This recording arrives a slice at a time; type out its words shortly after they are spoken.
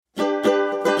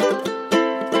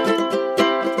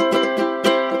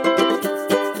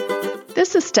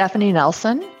This is Stephanie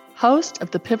Nelson, host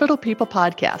of the Pivotal People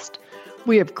podcast.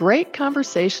 We have great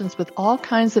conversations with all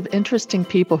kinds of interesting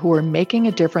people who are making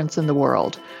a difference in the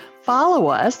world. Follow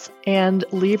us and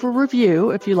leave a review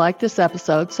if you like this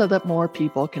episode so that more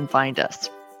people can find us.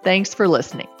 Thanks for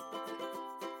listening.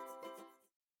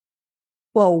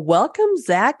 Well, welcome,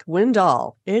 Zach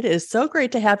Windahl. It is so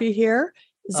great to have you here.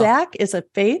 Zach is a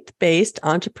faith-based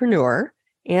entrepreneur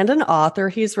and an author.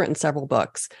 He's written several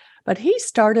books, but he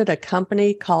started a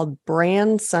company called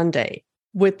Brand Sunday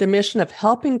with the mission of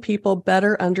helping people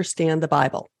better understand the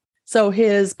Bible. So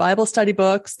his Bible study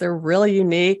books, they're really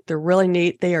unique. They're really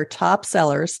neat. They are top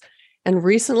sellers. And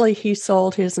recently he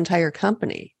sold his entire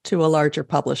company to a larger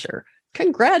publisher.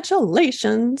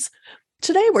 Congratulations.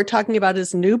 Today we're talking about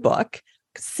his new book,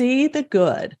 See the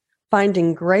Good,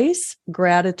 Finding Grace,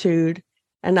 Gratitude,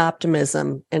 and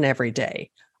Optimism in Every Day.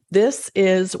 This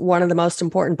is one of the most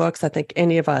important books I think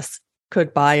any of us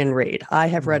could buy and read. I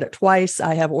have read it twice.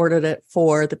 I have ordered it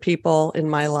for the people in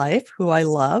my life who I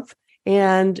love.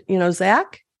 And,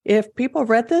 Zach, if people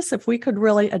read this, if we could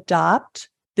really adopt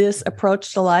this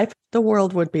approach to life, the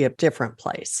world would be a different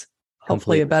place,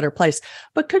 hopefully a better place.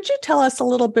 But could you tell us a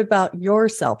little bit about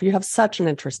yourself? You have such an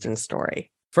interesting story.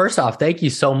 First off, thank you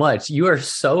so much. You are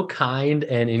so kind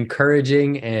and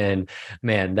encouraging. And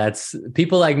man,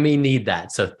 people like me need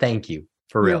that. So thank you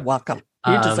for real. You're welcome.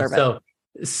 You deserve it.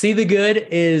 See the Good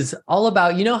is all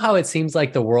about, how it seems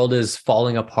like the world is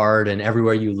falling apart and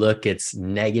everywhere you look, it's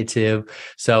negative.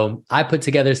 So I put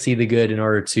together See the Good in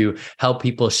order to help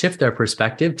people shift their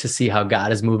perspective to see how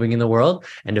God is moving in the world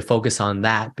and to focus on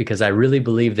that, because I really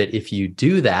believe that if you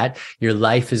do that, your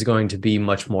life is going to be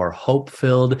much more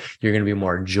hope-filled. You're going to be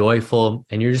more joyful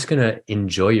and you're just going to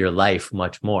enjoy your life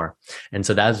much more. And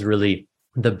so that's really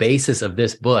the basis of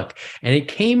this book. And it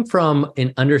came from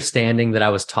an understanding that I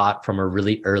was taught from a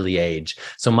really early age.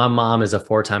 So my mom is a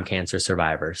 4-time cancer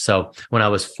survivor. So when I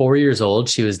was 4 years old,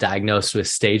 she was diagnosed with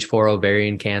stage 4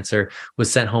 ovarian cancer, was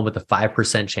sent home with a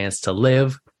 5% chance to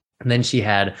live. And then she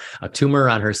had a tumor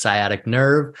on her sciatic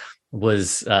nerve,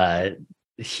 was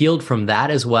healed from that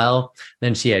as well.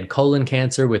 Then she had colon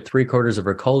cancer with 3/4 of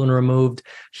her colon removed,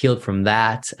 healed from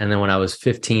that. And then when I was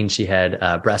 15, she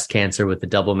had breast cancer with a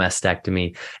double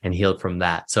mastectomy and healed from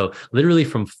that. So literally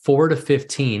from 4 to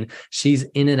 15, she's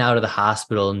in and out of the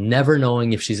hospital, never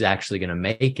knowing if she's actually going to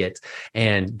make it.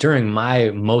 And during my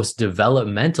most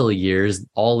developmental years,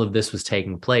 all of this was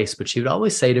taking place. But she would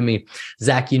always say to me,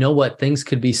 Zach, you know what? Things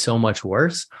could be so much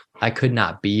worse. I could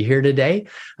not be here today.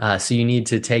 So you need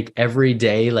to take every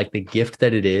day like the gift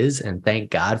that it is and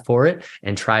thank God for it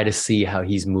and try to see how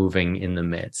he's moving in the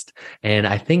midst. And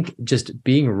I think just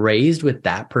being raised with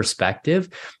that perspective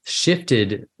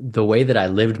shifted the way that I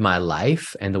lived my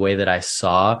life and the way that I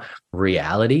saw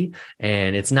reality.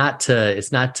 And it's not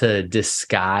to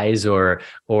disguise or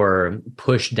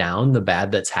push down the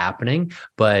bad that's happening,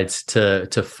 but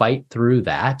to fight through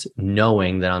that,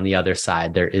 knowing that on the other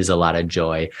side, there is a lot of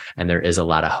joy and there is a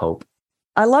lot of hope.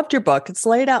 I loved your book. It's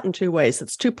laid out in 2 ways.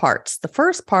 It's 2 parts. The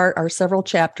first part are several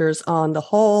chapters on the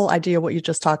whole idea, what you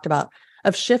just talked about,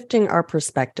 of shifting our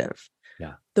perspective.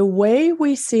 Yeah. The way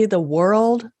we see the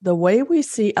world, the way we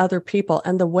see other people,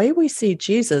 and the way we see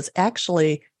Jesus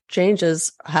actually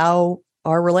changes how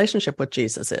our relationship with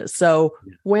Jesus is. So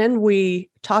when we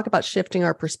talk about shifting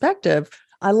our perspective,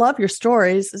 I love your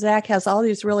stories. Zach has all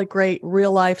these really great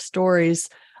real life stories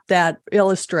that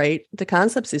illustrate the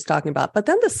concepts he's talking about. But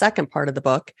then the second part of the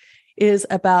book is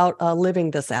about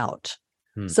living this out.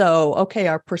 So, okay,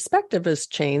 our perspective has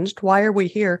changed. Why are we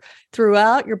here?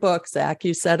 Throughout your book, Zach,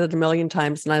 you said it a million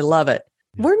times, and I love it.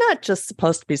 We're not just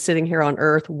supposed to be sitting here on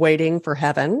earth waiting for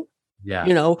heaven.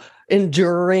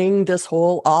 Enduring this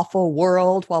whole awful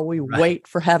world while we wait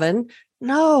for heaven.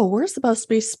 No, we're supposed to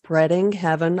be spreading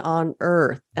heaven on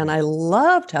earth. And I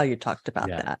loved how you talked about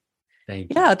that. Thank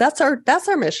you. Yeah, that's our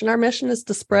mission. Our mission is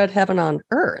to spread heaven on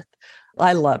earth.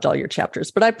 I loved all your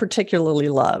chapters, but I particularly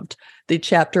loved the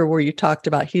chapter where you talked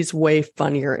about he's way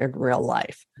funnier in real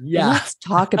life. Yeah. Let's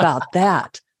talk about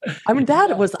that. I mean,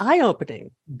 that was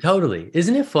eye-opening. Totally.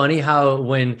 Isn't it funny how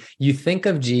when you think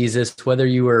of Jesus, whether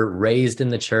you were raised in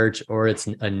the church or it's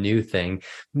a new thing,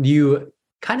 you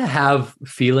kind of have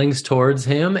feelings towards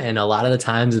him. And a lot of the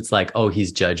times it's like, oh,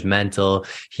 he's judgmental.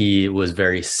 He was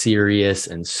very serious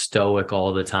and stoic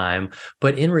all the time.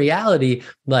 But in reality,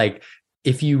 like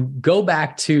if you go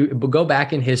back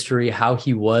in history, how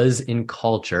he was in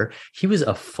culture, he was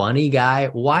a funny guy.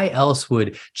 Why else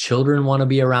would children want to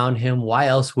be around him? Why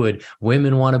else would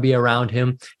women want to be around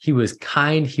him? He was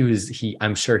kind.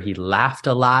 I'm sure he laughed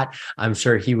a lot. I'm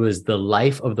sure he was the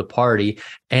life of the party.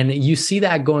 And you see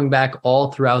that going back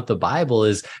all throughout the Bible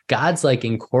is God's like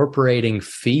incorporating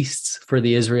feasts for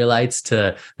the Israelites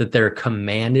that they're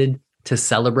commanded to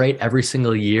celebrate every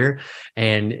single year.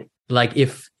 And like,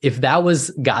 if that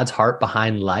was God's heart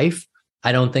behind life,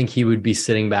 I don't think he would be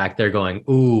sitting back there going,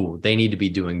 ooh, they need to be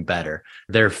doing better.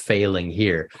 They're failing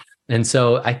here. And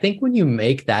so I think when you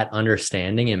make that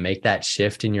understanding and make that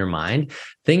shift in your mind,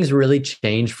 things really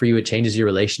change for you. It changes your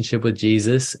relationship with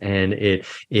Jesus, and it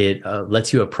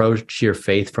lets you approach your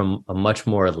faith from a much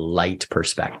more light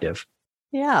perspective.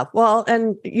 Yeah. Well,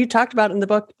 and you talked about in the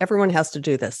book, everyone has to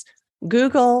do this.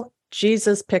 Google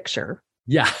Jesus picture.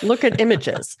 Yeah. Look at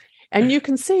images. And you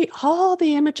can see all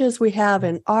the images we have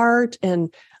in art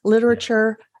and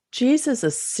literature. Yeah. Jesus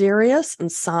is serious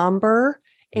and somber,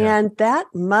 and that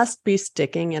must be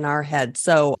sticking in our head.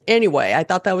 So anyway, I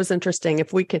thought that was interesting.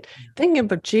 If we could think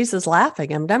of Jesus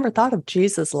laughing, I've never thought of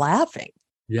Jesus laughing.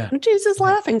 Yeah. Jesus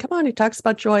laughing. Come on, he talks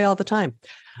about joy all the time.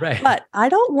 Right. But I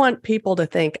don't want people to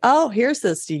think, oh, here's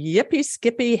this yippee,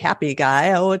 skippy, happy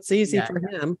guy. Oh, it's easy for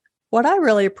him. What I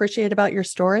really appreciate about your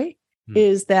story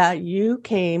is that you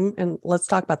came, and let's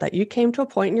talk about that. You came to a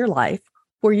point in your life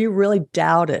where you really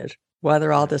doubted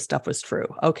whether all this stuff was true.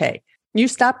 Okay. You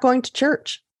stopped going to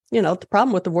church. You know, the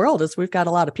problem with the world is we've got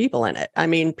a lot of people in it. I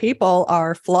mean, people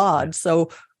are flawed.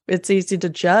 So it's easy to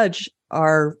judge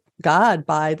our God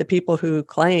by the people who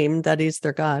claim that he's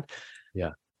their God.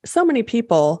 Yeah. So many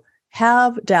people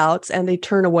have doubts and they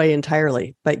turn away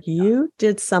entirely, but you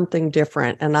did something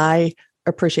different. And I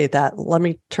appreciate that. Let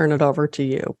me turn it over to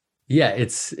you. Yeah,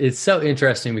 it's so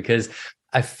interesting because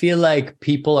I feel like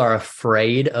people are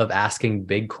afraid of asking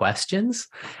big questions.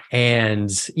 And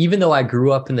even though I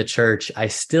grew up in the church, I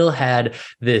still had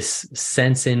this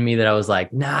sense in me that I was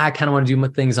like, nah, I kind of want to do my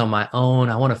things on my own.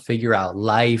 I want to figure out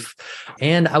life.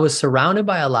 And I was surrounded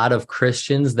by a lot of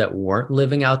Christians that weren't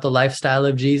living out the lifestyle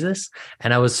of Jesus.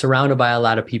 And I was surrounded by a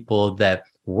lot of people that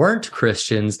weren't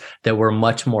Christians that were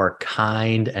much more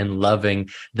kind and loving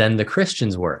than the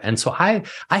Christians were. And so I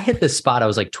hit this spot. I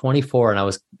was like 24 and I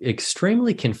was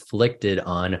extremely conflicted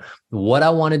on what I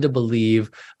wanted to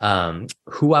believe,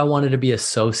 who I wanted to be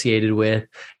associated with,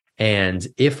 and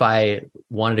if I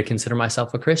wanted to consider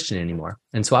myself a Christian anymore.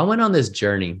 And so I went on this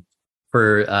journey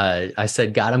I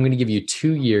said, God, I'm going to give you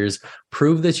 2 years,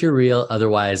 prove that you're real.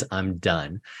 Otherwise, I'm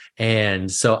done. And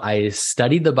so I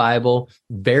studied the Bible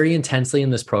very intensely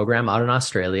in this program out in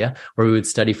Australia, where we would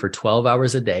study for 12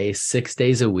 hours a day, 6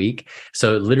 days a week.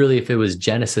 So literally, if it was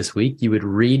Genesis week, you would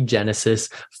read Genesis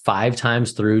 5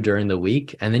 times through during the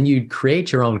week, and then you'd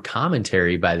create your own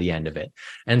commentary by the end of it.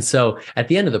 And so at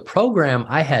the end of the program,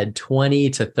 I had 20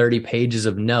 to 30 pages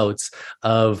of notes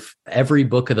of every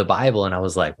book of the Bible. And I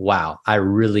was like, wow, I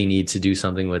really need to do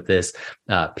something with this.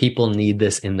 People need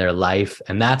this in their life.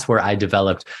 And that's where I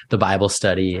developed the Bible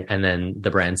study. And then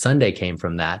the brand Sunday came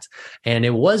from that. And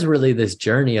it was really this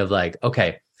journey of like,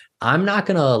 okay, I'm not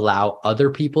going to allow other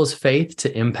people's faith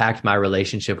to impact my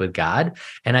relationship with God.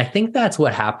 And I think that's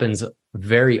what happens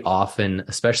very often,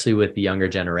 especially with the younger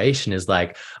generation, is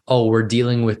like, oh, we're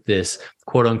dealing with this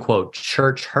quote unquote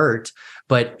church hurt.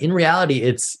 But in reality,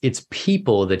 it's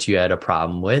people that you had a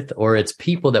problem with, or it's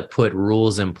people that put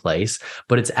rules in place,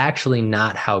 but it's actually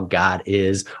not how God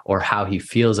is or how he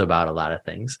feels about a lot of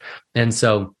things. And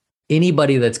so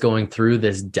anybody that's going through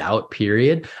this doubt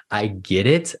period, I get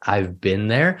it. I've been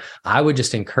there. I would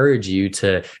just encourage you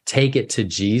to take it to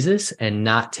Jesus and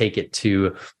not take it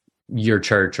to your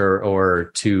church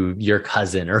or to your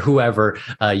cousin or whoever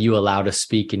you allow to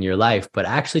speak in your life, but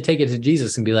actually take it to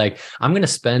Jesus and be like, I'm going to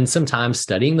spend some time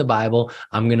studying the Bible.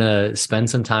 I'm going to spend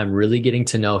some time really getting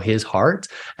to know his heart,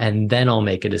 and then I'll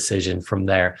make a decision from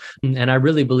there. And I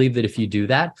really believe that if you do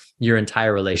that, your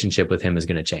entire relationship with him is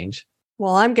going to change.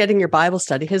 Well, I'm getting your Bible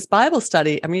study. His Bible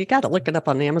study, I mean, you got to look it up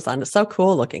on Amazon. It's so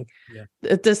cool looking.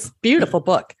 Yeah. This beautiful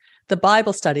book. The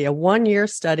Bible study, a 1-year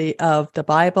study of the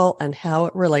Bible and how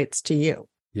it relates to you.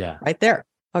 Yeah. Right there.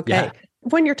 Okay. Yeah.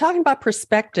 When you're talking about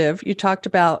perspective, you talked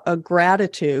about a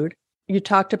gratitude. You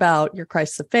talked about your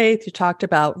crisis of faith. You talked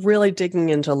about really digging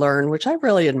in to learn, which I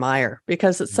really admire,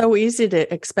 because it's so easy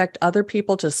to expect other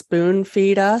people to spoon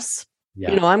feed us.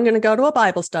 Yeah. You know, I'm going to go to a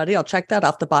Bible study. I'll check that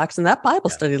off the box. And that Bible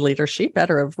study leader, she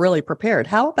better have really prepared.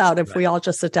 How about if we all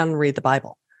just sit down and read the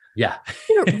Bible? Yeah.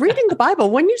 Reading the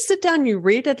Bible, when you sit down, you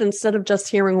read it instead of just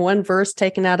hearing one verse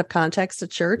taken out of context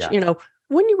at church. Yeah.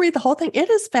 When you read the whole thing, it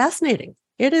is fascinating.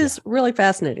 It is really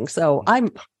fascinating. So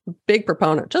I'm a big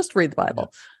proponent. Just read the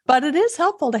Bible. But it is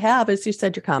helpful to have, as you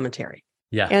said, your commentary.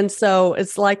 Yeah. And so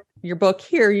it's like your book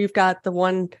here, you've got the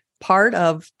one part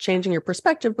of changing your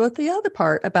perspective, but the other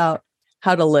part about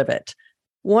how to live it.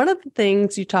 One of the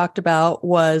things you talked about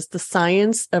was the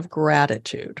science of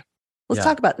gratitude. Let's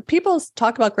talk about people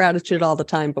talk about gratitude all the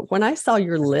time, but when I saw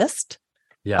your list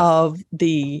of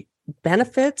the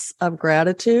benefits of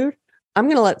gratitude, I'm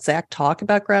going to let Zach talk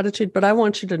about gratitude, but I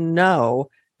want you to know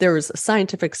there was a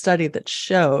scientific study that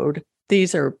showed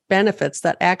these are benefits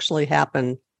that actually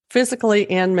happen physically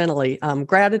and mentally.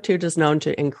 Gratitude is known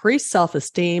to increase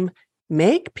self-esteem,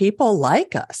 make people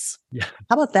like us. Yeah.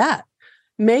 How about that?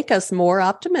 Make us more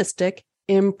optimistic,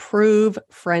 improve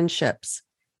friendships,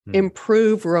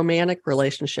 improve romantic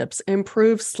relationships,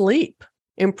 improve sleep,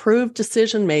 improve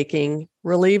decision-making,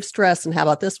 relieve stress. And how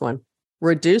about this one?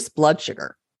 Reduce blood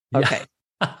sugar. Okay.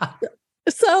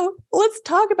 So let's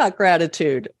talk about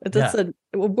gratitude. It's a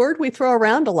word we throw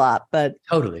around a lot, but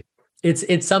totally.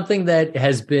 It's something that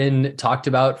has been talked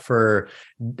about for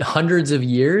hundreds of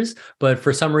years, but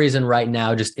for some reason right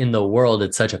now, just in the world,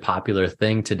 it's such a popular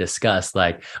thing to discuss.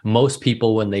 Like most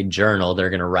people, when they journal, they're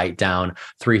going to write down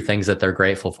 3 things that they're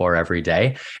grateful for every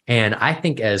day. And I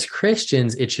think as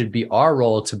Christians, it should be our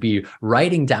role to be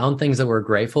writing down things that we're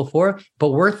grateful for,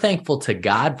 but we're thankful to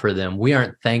God for them. We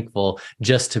aren't thankful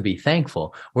just to be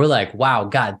thankful. We're like, wow,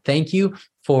 God, thank you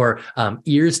for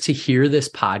ears to hear this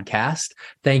podcast.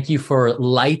 Thank you for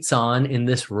lights on in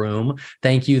this room.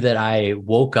 Thank you that I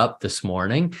woke up this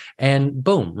morning, and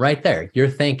boom, right there. You're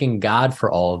thanking God for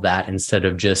all of that instead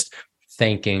of just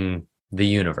thanking the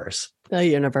universe. The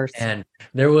universe. And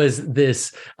there was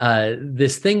this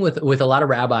thing with a lot of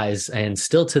rabbis, and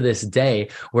still to this day,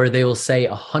 where they will say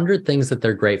 100 things that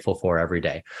they're grateful for every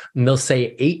day. And they'll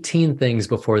say 18 things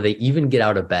before they even get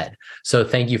out of bed. So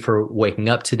thank you for waking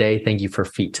up today. Thank you for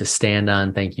feet to stand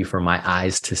on. Thank you for my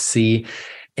eyes to see.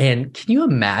 And can you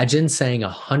imagine saying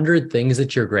 100 things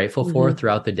that you're grateful for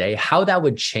throughout the day, how that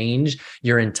would change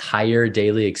your entire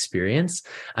daily experience?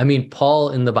 I mean, Paul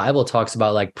in the Bible talks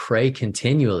about like pray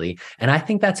continually. And I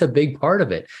think that's a big part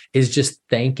of it, is just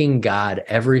thanking God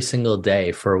every single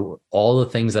day for all the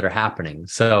things that are happening.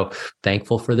 So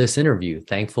thankful for this interview,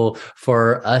 thankful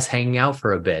for us hanging out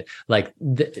for a bit. Like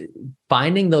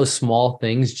finding those small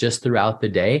things just throughout the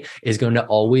day is going to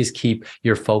always keep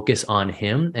your focus on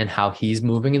him and how he's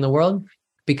moving in the world,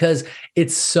 because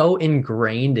it's so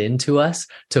ingrained into us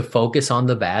to focus on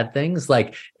the bad things.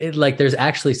 Like there's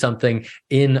actually something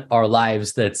in our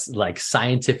lives that's like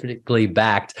scientifically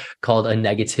backed called a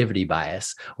negativity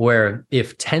bias, where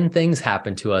if 10 things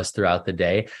happen to us throughout the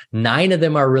day, 9 of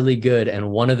them are really good and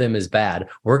 1 of them is bad,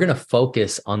 we're going to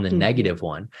focus on the negative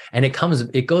one. And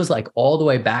it goes like all the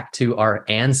way back to our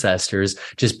ancestors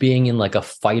just being in like a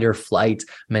fight or flight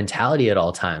mentality at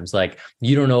all times. Like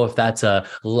you don't know if that's a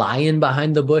lion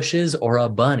behind the bushes or a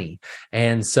bunny.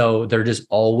 And so they're just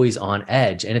always on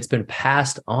edge. And it's been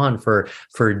passed on for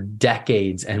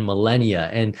decades and millennia.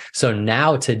 And so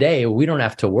now today, we don't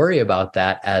have to worry about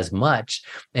that as much.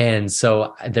 And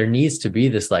so there needs to be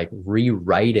this like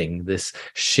rewriting, this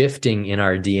shifting in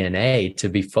our DNA to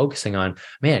be focusing on,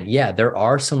 man, yeah, there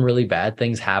are some really bad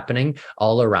things happening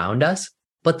all around us,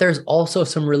 but there's also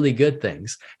some really good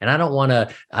things. And I don't want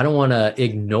to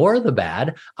ignore the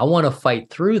bad. I want to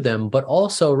fight through them, but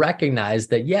also recognize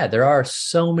that, yeah, there are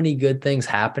so many good things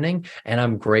happening, and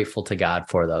I'm grateful to God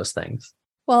for those things.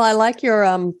 Well, I like your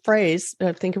phrase,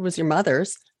 I think it was your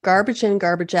mother's, garbage in,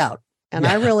 garbage out. And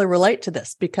I really relate to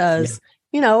this because,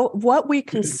 what we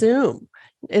consume,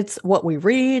 it's what we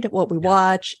read, what we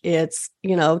watch. It's,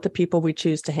 the people we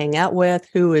choose to hang out with,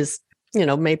 who is,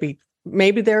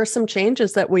 maybe there are some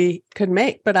changes that we could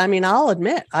make. But I mean, I'll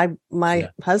admit, my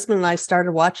husband and I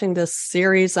started watching this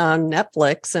series on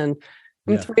Netflix, and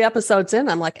I'm 3 episodes in,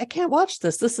 I'm like, I can't watch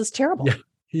this. This is terrible.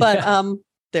 But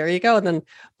there you go.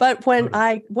 But when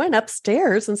I went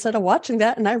upstairs, instead of watching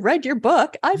that, and I read your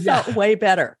book, I felt way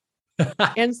better.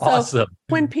 And so awesome.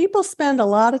 When people spend a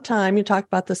lot of time, you talk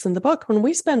about this in the book, when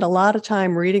we spend a lot of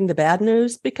time reading the bad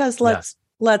news, because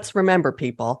let's remember,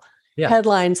 people,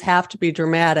 headlines have to be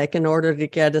dramatic in order to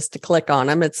get us to click on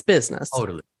them. It's business.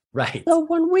 Totally. Right. So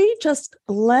when we just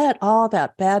let all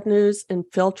that bad news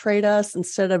infiltrate us,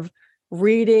 instead of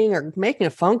reading or making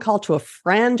a phone call to a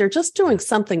friend or just doing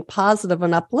something positive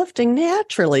and uplifting,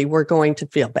 naturally, we're going to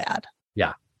feel bad.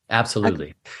 Yeah.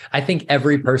 Absolutely. I think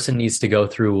every person needs to go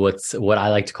through what I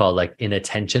like to call like an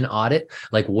attention audit.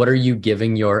 Like, what are you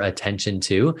giving your attention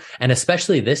to? And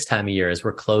especially this time of year, as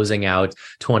we're closing out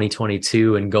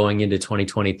 2022 and going into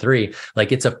 2023,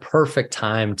 like it's a perfect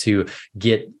time to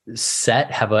get set,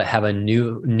 have a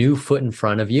new foot in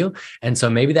front of you. And so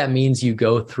maybe that means you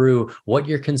go through what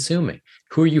you're consuming.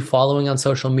 Who are you following on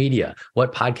social media?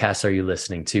 What podcasts are you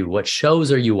listening to? What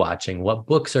shows are you watching? What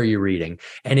books are you reading?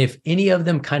 And if any of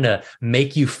them kind of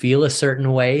make you feel a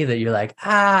certain way that you're like,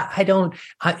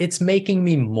 it's making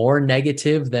me more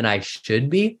negative than I should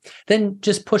be, then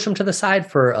just push them to the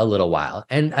side for a little while.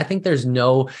 And I think there's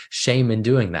no shame in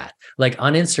doing that. Like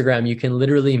on Instagram, you can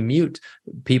literally mute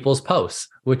people's posts,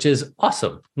 which is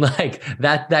awesome. Like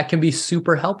that can be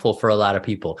super helpful for a lot of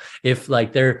people. If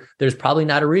like there's probably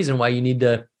not a reason why you need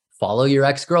to follow your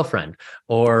ex-girlfriend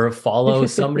or follow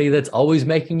somebody that's always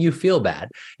making you feel bad,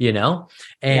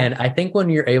 And I think when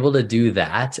you're able to do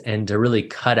that and to really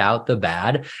cut out the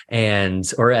bad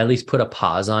or at least put a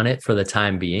pause on it for the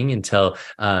time being until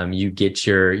you get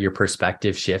your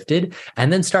perspective shifted,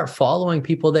 and then start following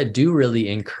people that do really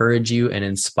encourage you and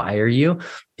inspire you.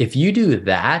 If you do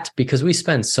that, because we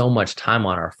spend so much time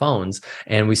on our phones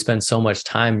and we spend so much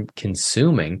time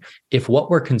consuming, if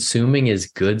what we're consuming is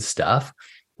good stuff,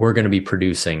 we're going to be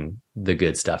producing the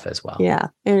good stuff as well. Yeah.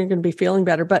 And you're going to be feeling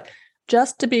better. But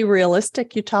just to be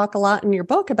realistic, you talk a lot in your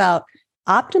book about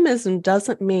optimism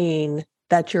doesn't mean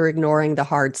that you're ignoring the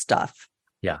hard stuff.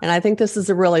 Yeah. And I think this is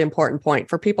a really important point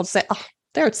for people to say, oh,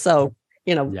 they're so,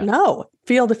 no,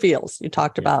 feel the feels. You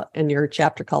talked about in your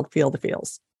chapter called Feel the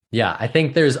Feels. Yeah, I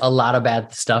think there's a lot of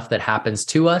bad stuff that happens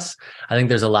to us. I think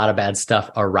there's a lot of bad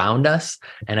stuff around us.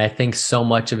 And I think so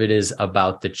much of it is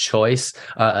about the choice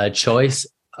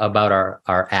about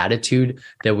our attitude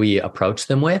that we approach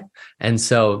them with. And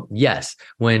so, yes,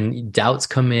 when doubts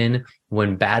come in,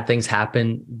 when bad things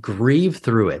happen, grieve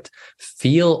through it.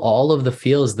 Feel all of the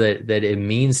feels that it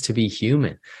means to be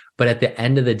human. But at the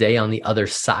end of the day, on the other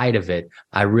side of it,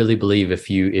 I really believe if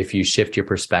you shift your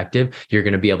perspective, you're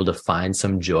going to be able to find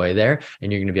some joy there,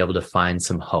 and you're going to be able to find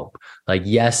some hope. Like,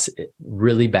 yes,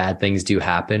 really bad things do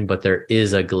happen, but there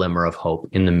is a glimmer of hope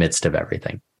in the midst of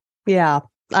everything. Yeah.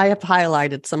 I have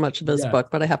highlighted so much of his book,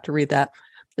 but I have to read that.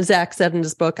 Zach said in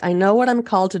his book, I know what I'm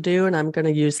called to do, and I'm going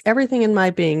to use everything in my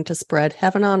being to spread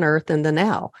heaven on earth in the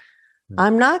now.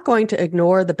 I'm not going to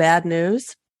ignore the bad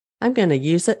news. I'm going to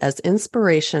use it as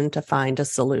inspiration to find a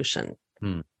solution.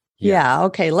 Yeah.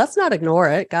 Okay. Let's not ignore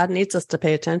it. God needs us to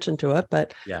pay attention to it.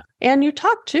 But and you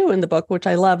talk too in the book, which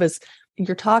I love, is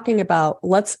you're talking about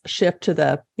let's shift to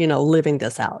the, living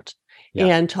this out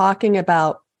and talking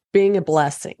about being a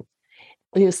blessing,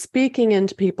 speaking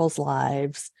into people's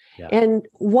lives. And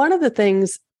one of the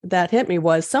things that hit me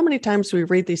was so many times we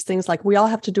read these things like we all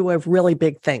have to do a really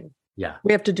big thing. Yeah.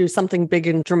 We have to do something big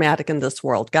and dramatic in this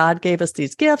world. God gave us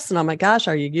these gifts, and oh my gosh,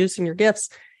 are you using your gifts?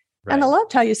 Right. And I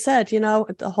loved how you said,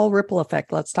 the whole ripple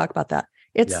effect. Let's talk about that.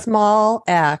 It's small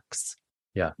acts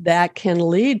that can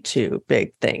lead to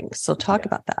big things. So talk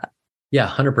about that. Yeah,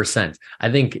 100%.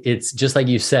 I think it's just like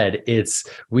you said,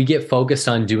 we get focused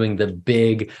on doing the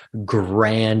big,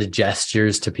 grand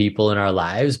gestures to people in our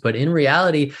lives. But in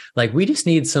reality, like we just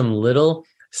need some little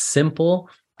simple,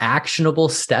 actionable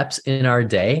steps in our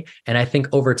day. And I think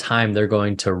over time, they're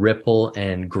going to ripple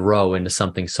and grow into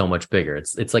something so much bigger.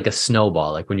 It's like a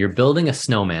snowball. Like when you're building a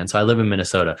snowman. So I live in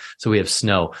Minnesota, so we have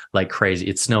snow like crazy.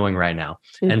 It's snowing right now.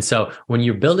 Mm-hmm. And so when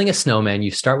you're building a snowman,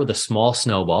 you start with a small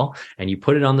snowball and you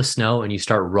put it on the snow and you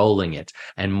start rolling it,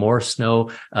 and more snow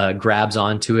grabs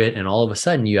onto it. And all of a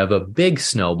sudden you have a big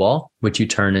snowball, which you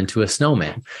turn into a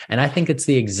snowman. And I think it's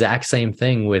the exact same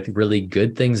thing with really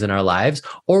good things in our lives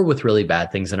or with really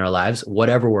bad things in our lives,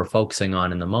 whatever we're focusing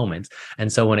on in the moment.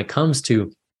 And so when it comes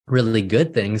to really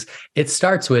good things, it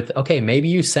starts with, okay, maybe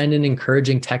you send an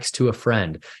encouraging text to a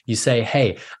friend. You say,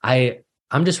 hey,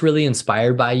 I'm just really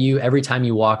inspired by you. Every time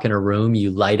you walk in a room,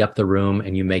 you light up the room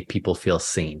and you make people feel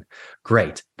seen.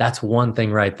 Great. That's one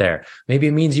thing right there. Maybe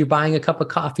it means you're buying a cup of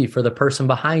coffee for the person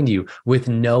behind you with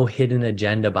no hidden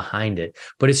agenda behind it.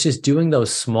 But it's just doing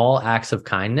those small acts of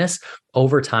kindness.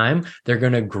 Over time, they're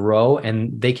going to grow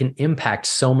and they can impact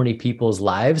so many people's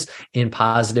lives in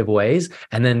positive ways,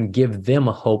 and then give them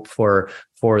a hope for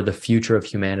the future of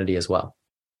humanity as well.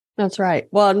 That's right.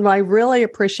 Well, and I really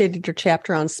appreciated your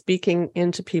chapter on speaking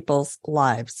into people's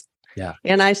lives. Yeah.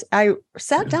 And I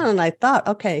sat down and I thought,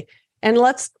 okay, and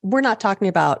we're not talking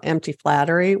about empty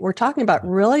flattery. We're talking about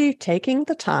really taking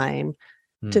the time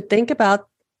to think about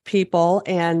people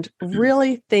and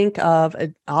really think of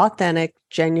an authentic,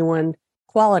 genuine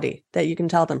quality that you can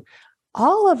tell them.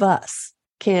 All of us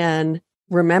can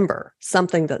remember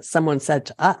something that someone said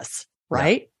to us,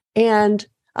 right? Yeah. And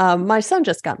my son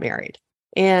just got married,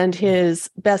 and his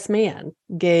best man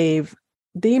gave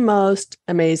the most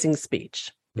amazing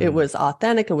speech. It was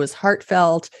authentic. It was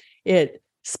heartfelt. It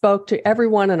spoke to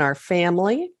everyone in our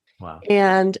family. Wow.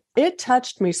 And it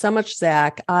touched me so much,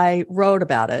 Zach. I wrote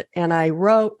about it, and I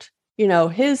wrote,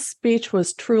 his speech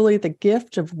was truly the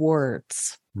gift of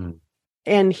words.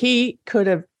 And he could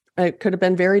have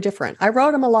been very different. I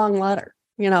wrote him a long letter.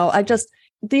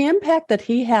 The impact that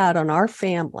he had on our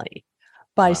family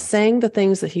by saying the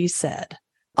things that he said,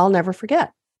 I'll never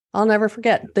forget. I'll never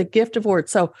forget the gift of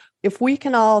words. So if we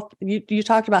can all, you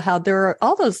talked about how there are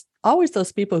always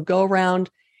those people who go around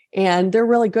and they're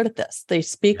really good at this. They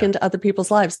speak into other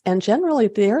people's lives. And generally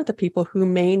they're the people who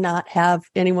may not have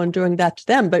anyone doing that to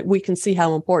them, but we can see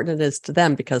how important it is to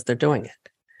them because they're doing it.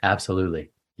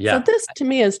 Absolutely. Yeah. So this to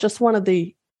me is just one of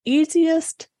the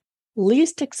easiest,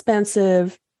 least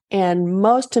expensive, and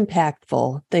most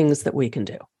impactful things that we can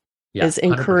do is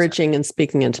encouraging 100%. And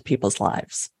speaking into people's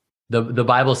lives. The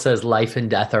Bible says life and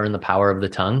death are in the power of the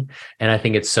tongue. And I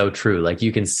think it's so true. Like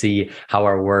you can see how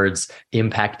our words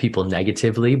impact people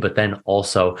negatively, but then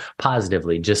also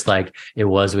positively, just like it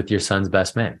was with your son's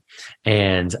best man.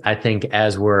 And I think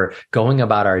as we're going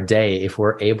about our day, if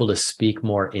we're able to speak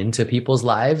more into people's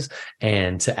lives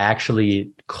and to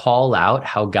actually call out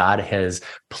how God has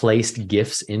placed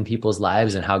gifts in people's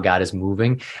lives and how God is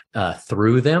moving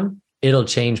through them, it'll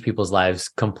change people's lives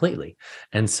completely.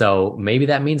 And so maybe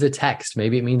that means a text,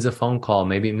 maybe it means a phone call,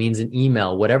 maybe it means an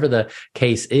email, whatever the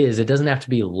case is. It doesn't have to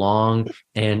be long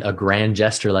and a grand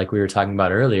gesture like we were talking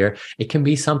about earlier. It can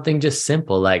be something just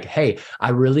simple like, hey, I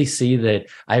really see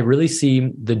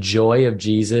the joy of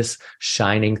Jesus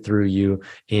shining through you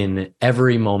in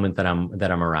every moment that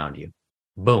I'm around you.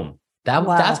 Boom.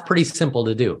 That's pretty simple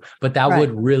to do, but that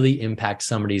would really impact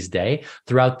somebody's day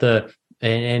throughout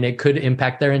and it could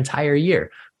impact their entire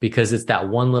year because it's that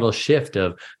one little shift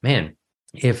of, man,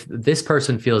 if this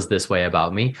person feels this way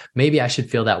about me, maybe I should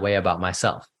feel that way about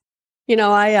myself.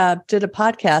 I did a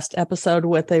podcast episode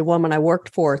with a woman I worked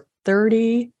for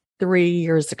 33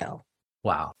 years ago.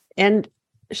 Wow. And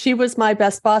she was my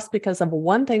best boss because of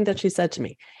one thing that she said to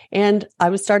me. And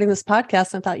I was starting this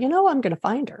podcast and I thought, I'm going to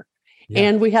find her. Yeah.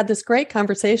 And we had this great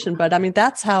conversation, but I mean,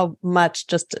 that's how much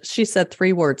she said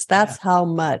 3 words. That's how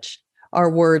much our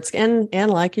words, and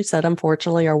like you said,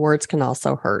 unfortunately, our words can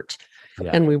also hurt.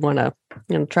 Yeah. And we want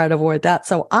to try to avoid that.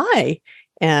 So I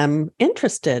am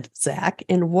interested, Zach,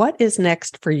 in what is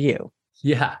next for you.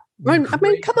 Yeah. I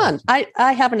mean, come on. I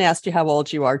haven't asked you how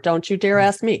old you are. Don't you dare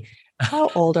ask me. How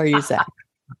old are you, Zach?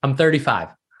 I'm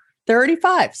 35.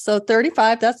 35. So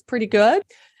 35, that's pretty good.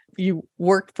 You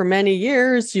worked for many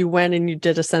years. You went and you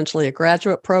did essentially a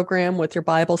graduate program with your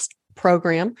Bible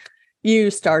program.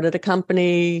 You started a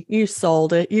company, you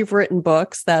sold it, you've written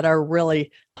books that are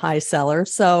really high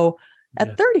sellers. So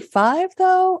at 35,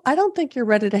 though, I don't think you're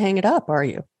ready to hang it up, are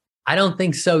you? I don't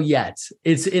think so yet.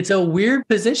 It's a weird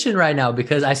position right now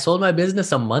because I sold my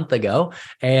business a month ago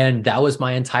and that was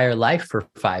my entire life for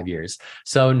 5 years.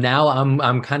 So now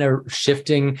I'm kind of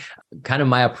shifting kind of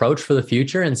my approach for the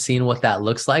future and seeing what that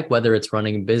looks like, whether it's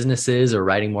running businesses or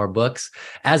writing more books.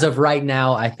 As of right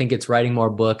now, I think it's writing more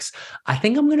books. I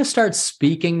think I'm going to start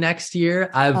speaking next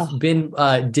year. I've been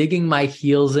digging my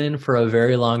heels in for a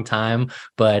very long time,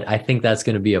 but I think that's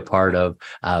going to be a part of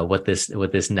what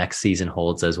this next season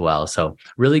holds as well. So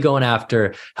really going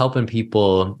after helping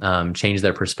people change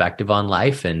their perspective on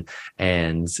life and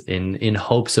in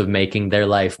hopes of making their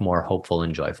life more hopeful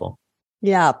and joyful.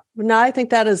 Yeah. No, I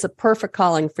think that is a perfect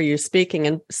calling for you speaking.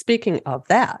 And speaking of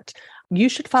that, you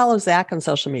should follow Zach on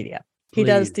social media. He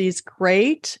does these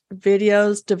great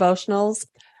videos, devotionals,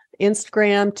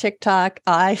 Instagram, TikTok.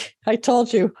 I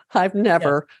told you I've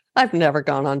never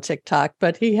gone on TikTok,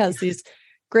 but he has these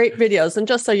great videos. And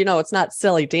just so you know, it's not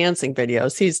silly dancing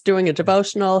videos. He's doing a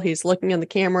devotional. He's looking in the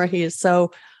camera. He is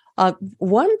so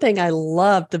one thing I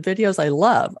love, the videos I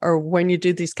love are when you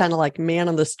do these kind of like man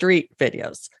on the street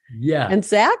videos. Yeah. And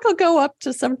Zach will go up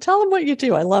to tell them what you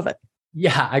do. I love it.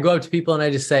 Yeah. I go up to people and I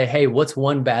just say, hey, what's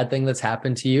one bad thing that's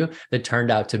happened to you that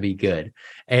turned out to be good?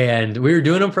 And we were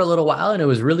doing them for a little while and it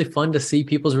was really fun to see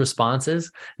people's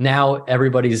responses. Now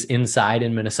everybody's inside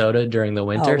in Minnesota during the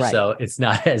winter, so it's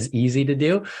not as easy to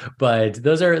do, but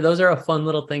those are a fun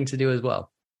little thing to do as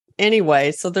well.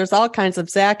 Anyway, so there's all kinds of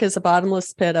Zach is a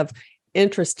bottomless pit of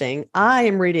interesting. I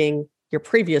am reading your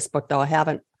previous book, though I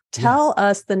haven't. Tell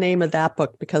us the name of that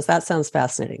book because that sounds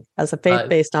fascinating as a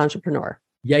faith-based entrepreneur.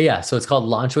 Yeah. So it's called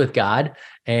Launch with God.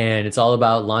 and it's all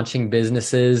about launching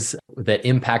businesses that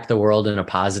impact the world in a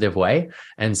positive way.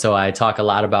 And so I talk a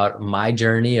lot about my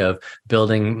journey of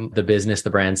building the business, the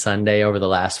brand Sunday, over the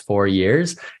last 4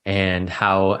 years, and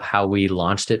how we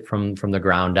launched it from the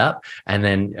ground up, and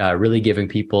then really giving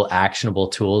people actionable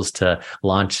tools to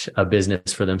launch a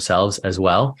business for themselves as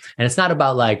well. And it's not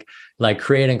about like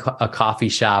creating a coffee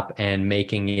shop and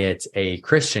making it a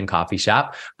Christian coffee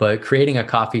shop, but creating a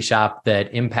coffee shop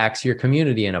that impacts your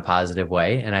community in a positive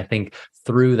way. And I think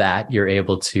through that, you're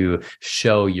able to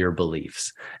show your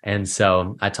beliefs. And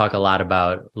so I talk a lot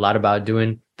about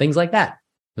doing things like that.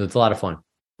 It's a lot of fun.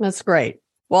 That's great.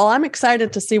 Well, I'm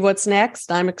excited to see what's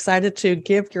next. I'm excited to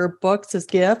give your books as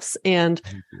gifts. And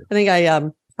I think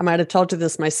I might have told you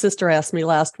this. My sister asked me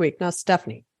last week. Now,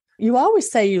 Stephanie, you always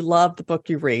say you love the book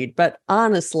you read, but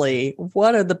honestly,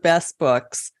 what are the best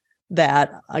books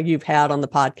that you've had on the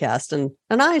podcast?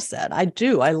 And I said, I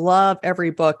do. I love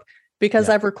every book because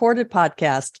I've recorded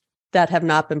podcasts that have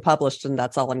not been published. And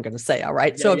that's all I'm going to say. All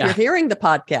right. So if you're hearing the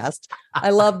podcast, I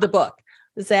love the book.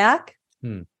 Zach,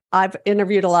 I've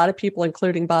interviewed a lot of people,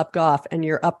 including Bob Goff, and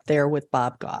you're up there with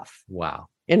Bob Goff. Wow.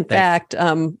 In fact,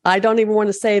 I don't even want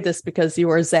to say this because you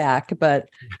are Zach, but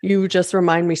you just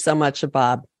remind me so much of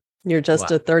Bob. You're just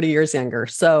 30 years younger.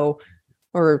 So,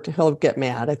 or he'll get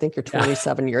mad. I think you're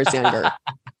 27 years younger,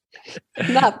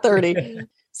 not 30.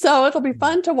 So it'll be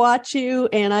fun to watch you.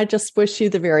 And I just wish you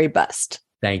the very best.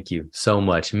 Thank you so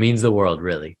much. It means the world,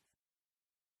 really.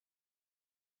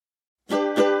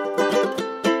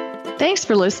 Thanks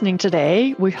for listening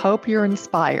today. We hope you're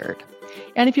inspired.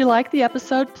 And if you like the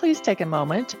episode, please take a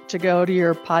moment to go to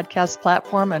your podcast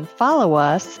platform and follow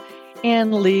us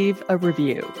and leave a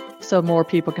review so more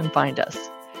people can find us.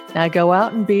 Now go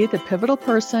out and be the pivotal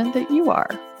person that you are.